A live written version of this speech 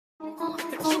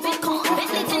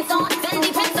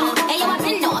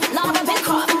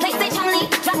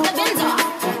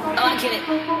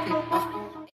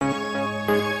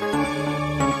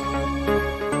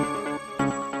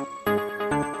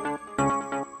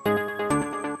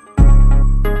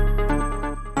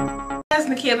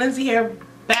Nakia Lindsay here,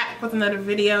 back with another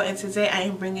video, and today I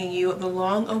am bringing you the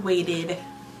long-awaited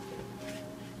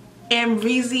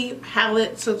AMREZY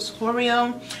palette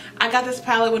tutorial. I got this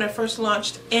palette when it first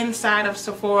launched inside of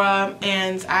Sephora,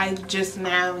 and I just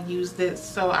now used it,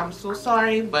 so I'm so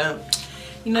sorry, but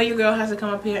you know your girl has to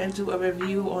come up here and do a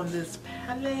review on this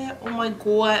palette. Oh my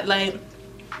god, like,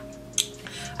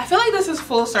 I feel like this is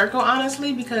full circle,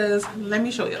 honestly, because let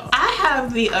me show y'all. I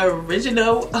have the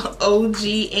original OG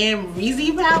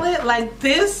AMREZY palette. Like,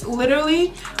 this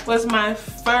literally was my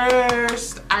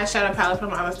first eyeshadow palette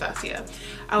from Anastasia.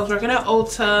 I was working at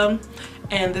Ulta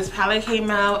and this palette came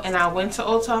out, and I went to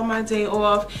Ulta on my day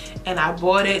off and I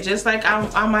bought it. Just like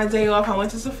on my day off, I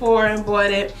went to Sephora and bought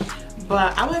it.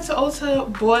 But I went to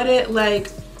Ulta, bought it.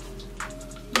 Like,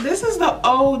 this is the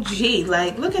OG.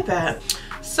 Like, look at that.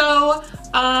 So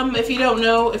if you don't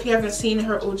know, if you haven't seen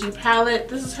her OG palette,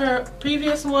 this is her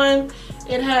previous one.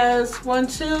 It has 1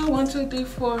 2 3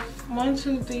 4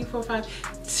 5.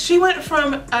 She went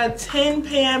from a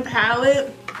 10-pan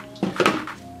palette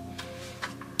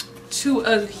to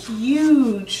a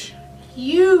huge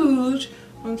she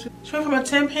went from a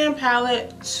 10-pan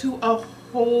palette to a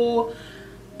whole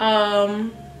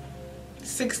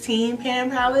 16-pan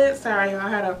palette. Sorry, your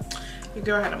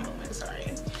girl had a moment,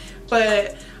 sorry.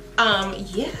 But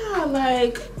yeah,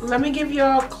 like, let me give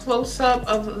y'all a close-up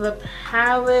of the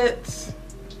palette.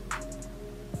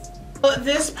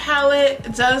 This palette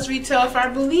does retail for, I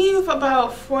believe,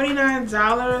 about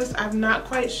 $49. I'm not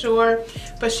quite sure,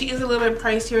 but she is a little bit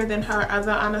pricier than her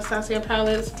other Anastasia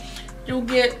palettes. You'll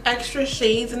get extra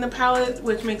shades in the palette,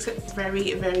 which makes it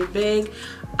very, very big.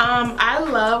 I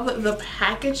love the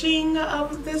packaging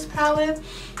of this palette.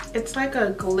 It's like a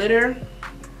glitter.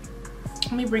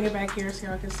 Let me bring it back here so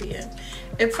y'all can see it.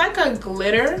 It's like a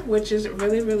glitter, which is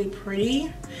really, really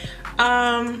pretty.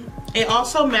 It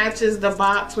also matches the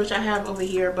box, which I have over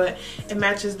here, but it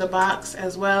matches the box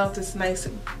as well. This nice,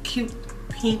 cute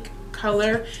pink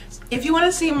color. If you want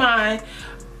to see my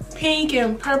pink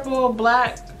and purple,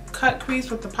 black cut crease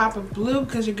with the pop of blue,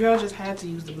 because your girl just had to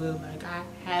use the blue. Like, I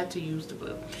had to use the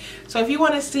blue. So if you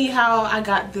want to see how I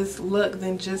got this look,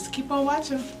 then just keep on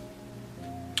watching.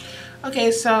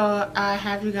 Okay, so I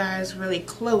have you guys really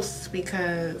close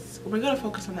because we're gonna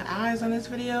focus on the eyes on this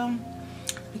video,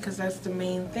 because that's the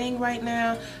main thing right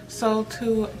now. So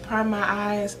to prime my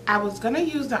eyes, I was gonna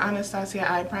use the Anastasia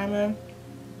eye primer,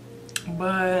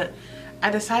 but I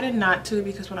decided not to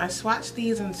because when I swatched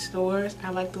these in stores,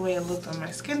 I like the way it looked on my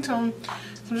skin tone. So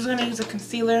I'm just gonna use a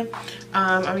concealer.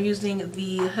 I'm using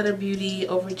the Huda Beauty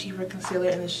Overachiever Concealer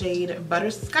in the shade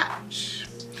Butterscotch.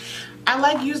 I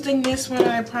like using this when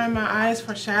I prime my eyes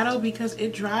for shadow because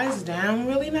it dries down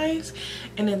really nice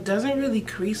and it doesn't really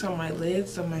crease on my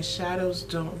lids, so my shadows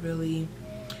don't really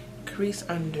crease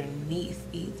underneath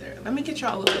either. Let me get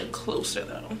y'all a little bit closer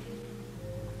though.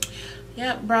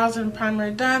 Yep, brows and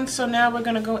primer done. So now we're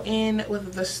gonna go in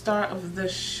with the star of the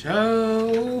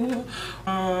show.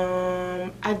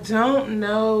 I don't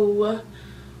know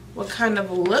what kind of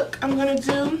look I'm gonna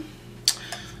do,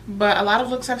 but a lot of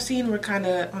looks I've seen were kind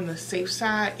of on the safe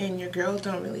side, and your girls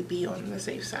don't really be on the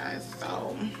safe side.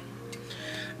 So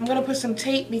I'm gonna put some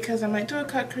tape because I might do a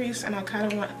cut crease and I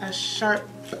kind of want a sharp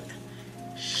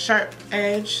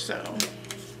edge. So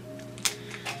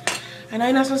I know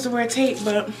you're not supposed to wear tape,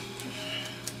 but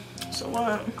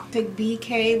so take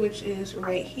BK, which is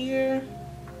right here,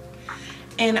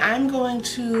 and I'm going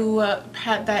to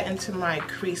pat that into my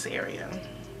crease area.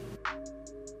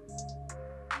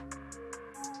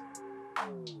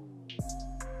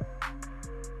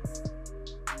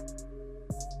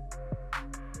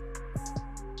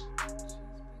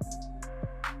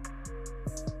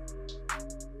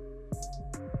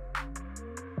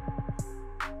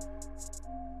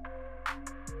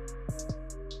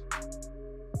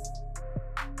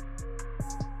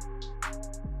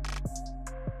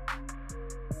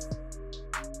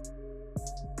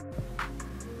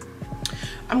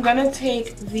 I'm gonna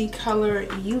take the color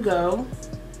Yugo,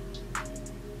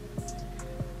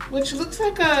 which looks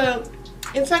like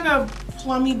it's like a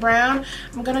plummy brown.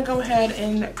 I'm gonna go ahead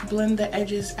and blend the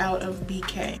edges out of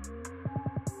BK.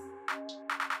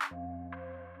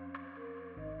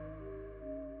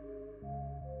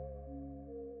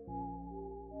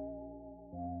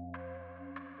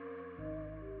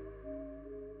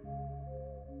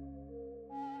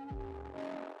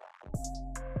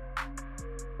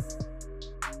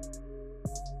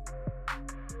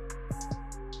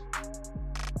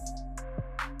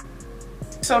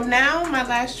 So now my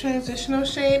last transitional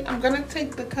shade, I'm gonna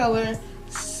take the color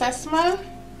Sesma,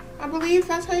 I believe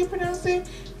that's how you pronounce it.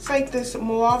 It's like this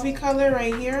mauve color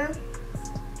right here.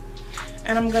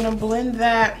 and I'm gonna blend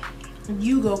that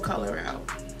Yugo color out.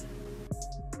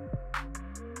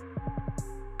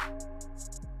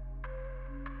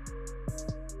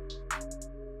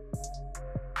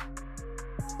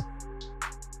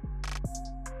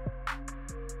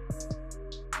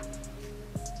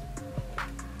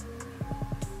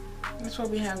 That's what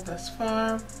we have thus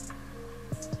far.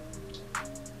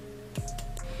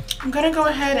 I'm gonna go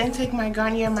ahead and take my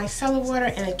Garnier Micellar Water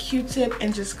and a Q-tip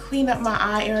and just clean up my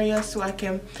eye area so I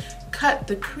can cut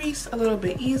the crease a little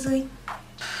bit easily.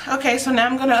 Okay, so now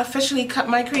I'm gonna officially cut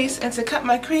my crease, and to cut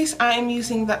my crease, I am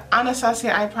using the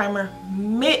Anastasia Eye Primer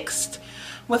mixed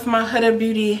with my Huda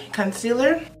Beauty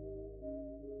concealer.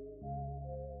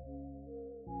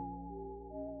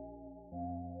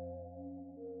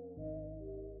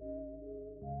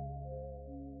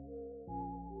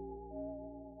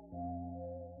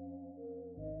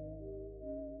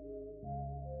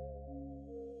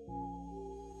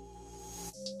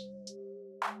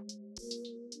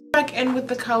 Back in with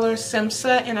the color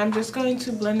Simsa, and I'm just going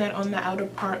to blend that on the outer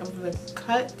part of the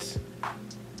cut.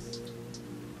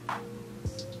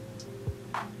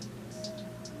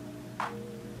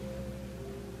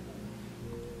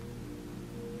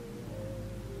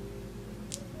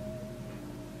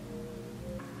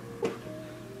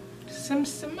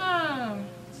 Simsima.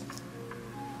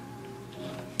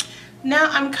 Now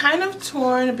I'm kind of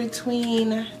torn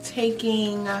between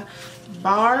taking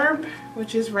Barb,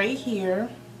 which is right here.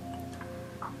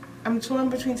 I'm torn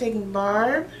between taking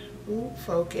Barb, ooh,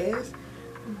 focus,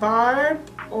 Barb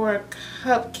or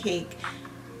Cupcake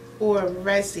or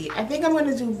AMREZY. I think I'm going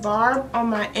to do Barb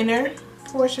on my inner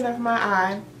portion of my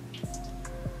eye,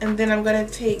 and then I'm going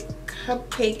to take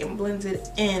Cupcake and blend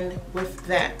it in with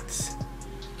that.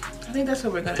 I think that's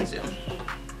what we're going to do.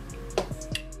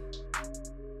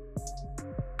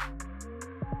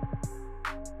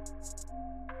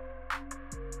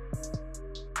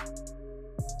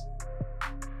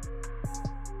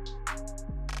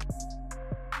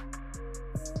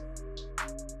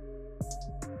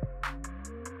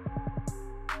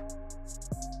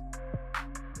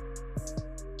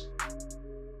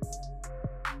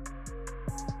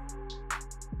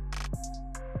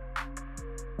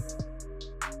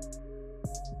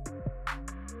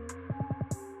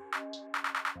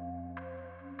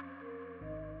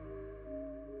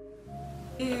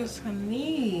 Is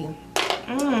honey.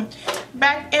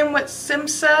 Back in with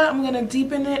Simsa, I'm gonna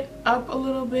deepen it up a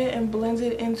little bit and blend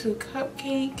it into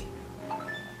Cupcake.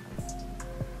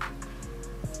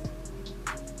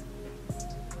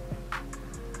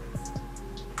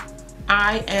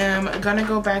 I am gonna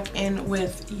go back in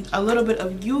with a little bit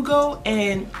of Yugo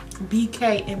and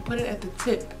BK and put it at the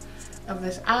tip of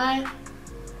this eye.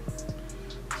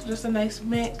 So just a nice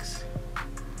mix,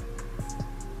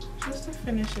 just to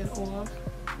finish it off.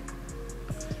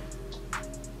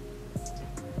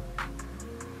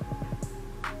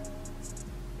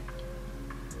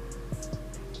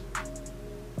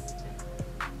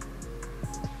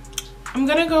 I'm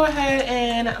gonna go ahead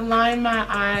and line my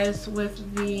eyes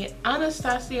with the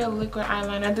Anastasia liquid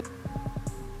eyeliner.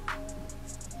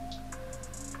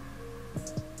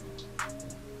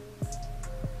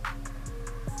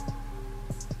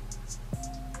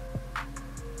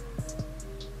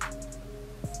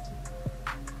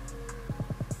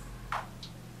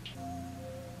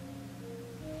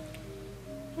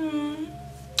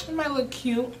 It might look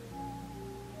cute.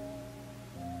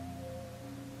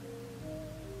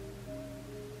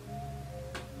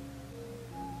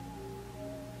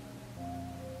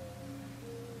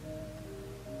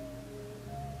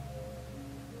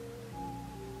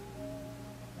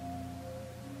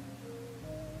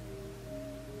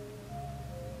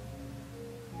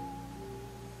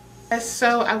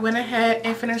 So I went ahead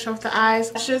and finished off the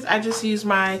eyes. I just used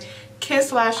my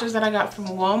Kiss lashes that I got from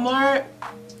Walmart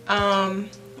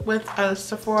with a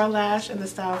Sephora lash in the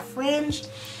style Fringe,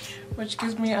 which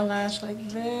gives me a lash like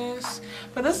this.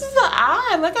 But this is the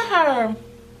eye. Look at her.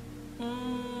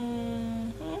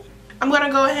 I'm going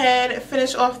to go ahead and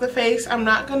finish off the face. I'm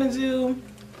not going to do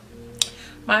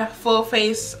my full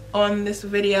face on this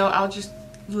video. I'll just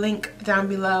link down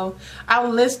below. I'll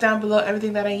list down below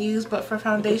everything that I use, but for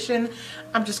foundation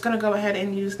I'm just gonna go ahead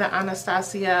and use the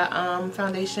Anastasia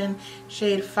foundation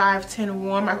shade 510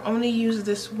 Warm. I've only used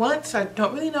this once. I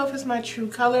don't really know if it's my true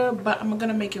color, but I'm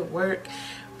gonna make it work.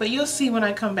 But you'll see when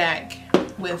I come back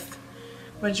with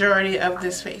majority of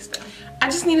this face done. I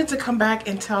just needed to come back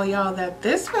and tell y'all that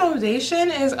this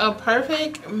foundation is a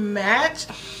perfect match.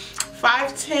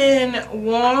 510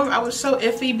 Warm. I was so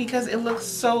iffy because it looks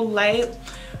so light.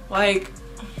 Like,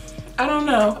 I don't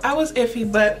know. I was iffy,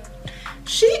 but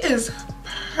she is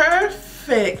perfect.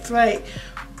 perfect. Like,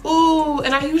 ooh,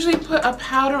 and I usually put a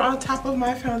powder on top of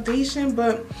my foundation,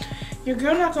 but your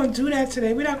girl not gonna do that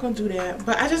today. We're not gonna do that.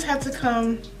 But I just had to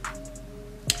come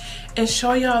and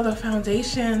show y'all the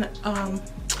foundation,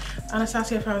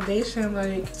 Anastasia foundation.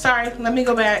 Like, sorry, let me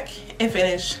go back and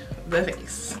finish the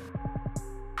face.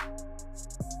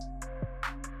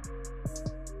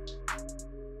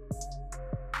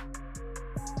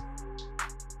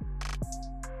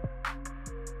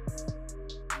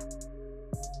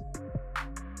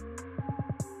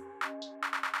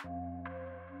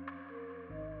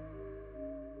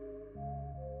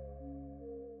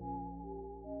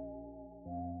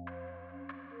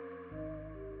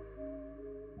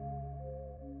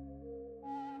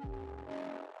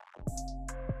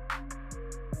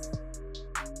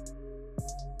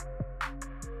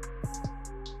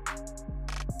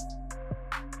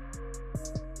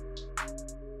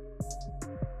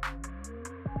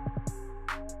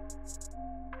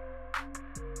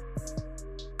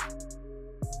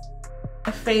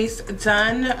 Face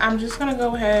done. I'm just gonna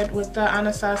go ahead with the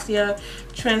Anastasia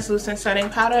translucent setting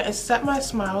powder and set my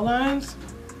smile lines.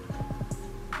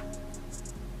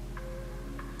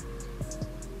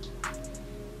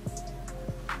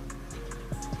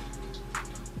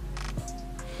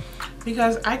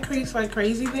 Because I crease like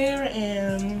crazy there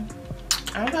and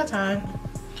I don't got time.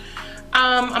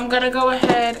 I'm gonna go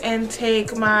ahead and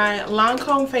take my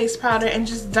Lancome face powder and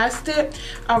just dust it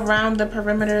around the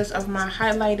perimeters of my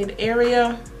highlighted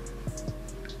area.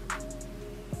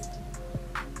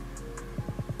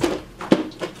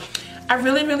 I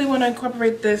really want to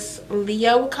incorporate this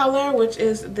Leo color, which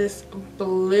is this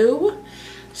blue.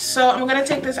 So I'm gonna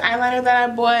take this eyeliner that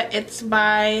I bought. It's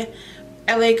by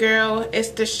LA Girl. It's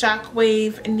the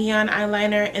Shockwave Neon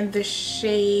Eyeliner in the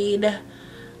shade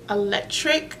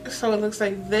Electric. So it looks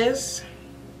like this.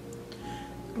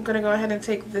 I'm gonna go ahead and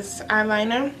take this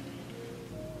eyeliner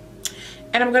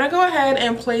and I'm gonna go ahead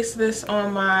and place this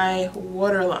on my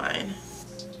waterline.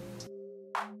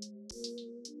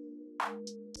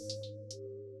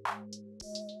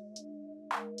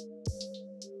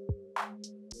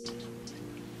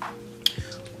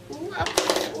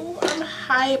 Ooh, I'm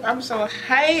hype. I'm so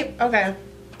hype. Okay,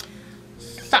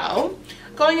 so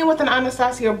going in with an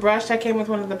Anastasia brush that came with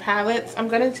one of the palettes, I'm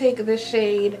gonna take the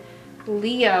shade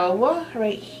Leo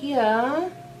right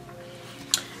here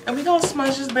and we're gonna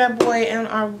smudge this bad boy in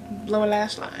our lower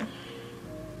lash line.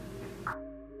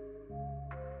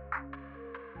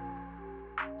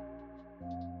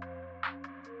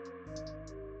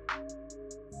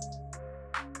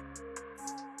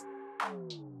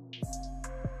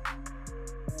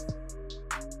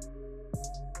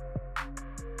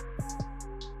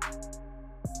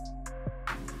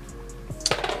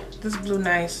 This blue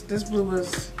nice. This blue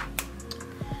was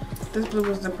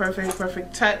the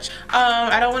perfect touch.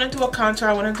 I don't want to do a contour.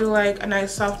 I want to do like a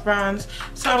nice soft bronze.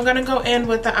 So I'm gonna go in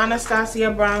with the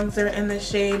Anastasia bronzer in the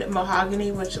shade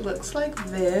Mahogany, which looks like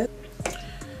this.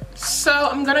 So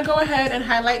I'm gonna go ahead and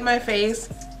highlight my face.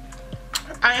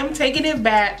 I am taking it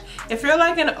back. If you're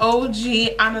like an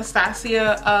OG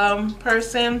Anastasia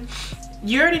person,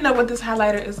 you already know what this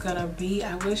highlighter is gonna be.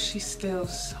 I wish she still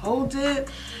sold it.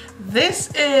 This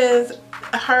is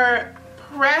her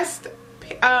pressed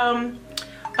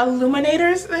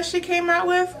illuminators that she came out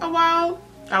with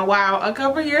a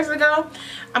couple years ago.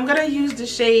 I'm gonna use the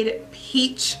shade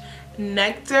Peach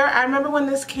Nectar. I remember when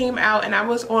this came out and I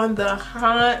was on the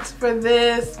hunt for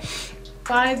this.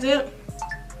 Find it.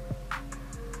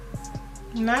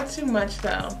 Not too much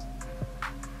though.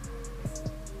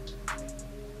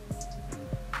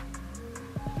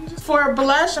 For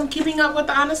blush, I'm keeping up with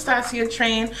the Anastasia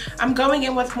train. I'm going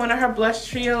in with one of her blush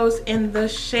trios in the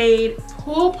shade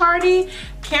Pool Party.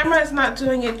 Camera is not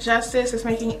doing it justice. It's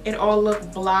making it all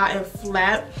look blah and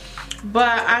flat.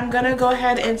 But I'm gonna go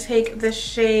ahead and take the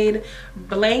shade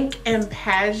Blank and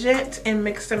Pageant and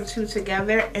mix them two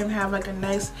together and have like a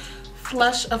nice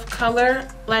flush of color.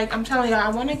 Like, I'm telling you, I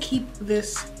want to keep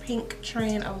this pink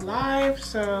train alive,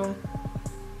 so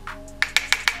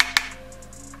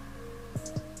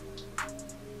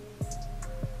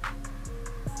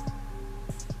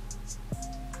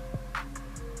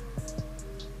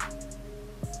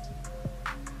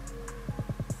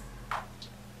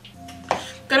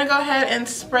gonna go ahead and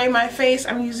spray my face.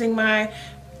 I'm using my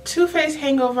Too Faced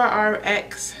Hangover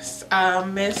RX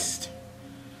mist.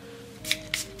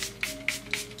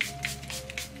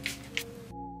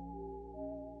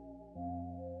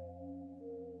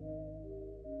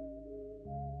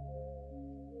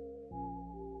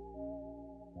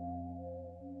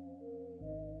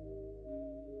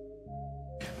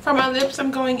 For my lips,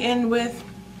 I'm going in with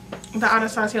the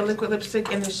Anastasia liquid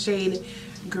lipstick in the shade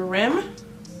Grim.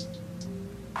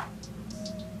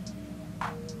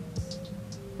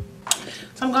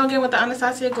 So I'm going to get with the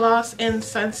Anastasia gloss in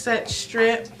Sunset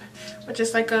Strip, which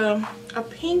is like a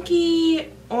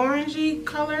pinky orangey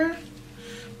color.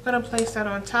 I'm going to place that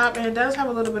on top, and it does have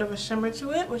a little bit of a shimmer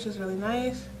to it, which is really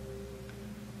nice.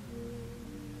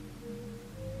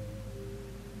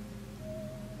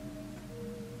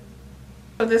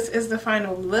 So this is the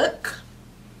final look.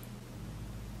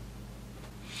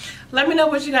 Let me know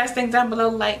what you guys think down below.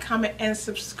 Like, comment, and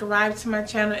subscribe to my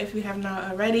channel if you have not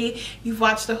already. You've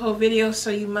watched the whole video, so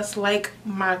you must like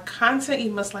my content.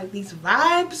 You must like these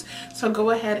vibes. So go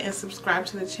ahead and subscribe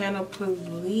to the channel,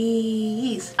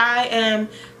 please. I am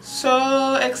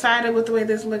so excited with the way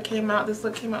this look came out. This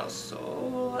look came out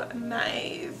so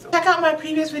nice. Check out my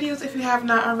previous videos if you have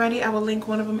not already. I will link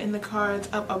one of them in the cards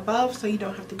up above so you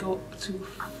don't have to go too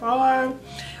far.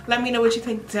 Let me know what you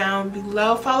think down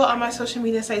below. Follow all my social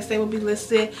media sites. They will be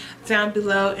listed down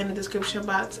below in the description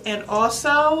box. And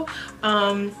also,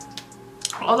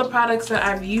 all the products that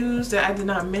I've used that I did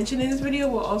not mention in this video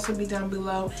will also be down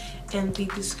below in the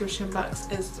description box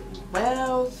as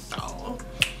well. So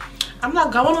I'm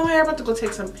not going nowhere. I'm about to go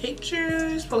take some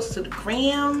pictures, post to the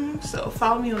gram. So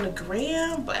follow me on the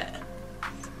gram. But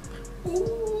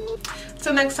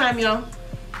till next time, y'all.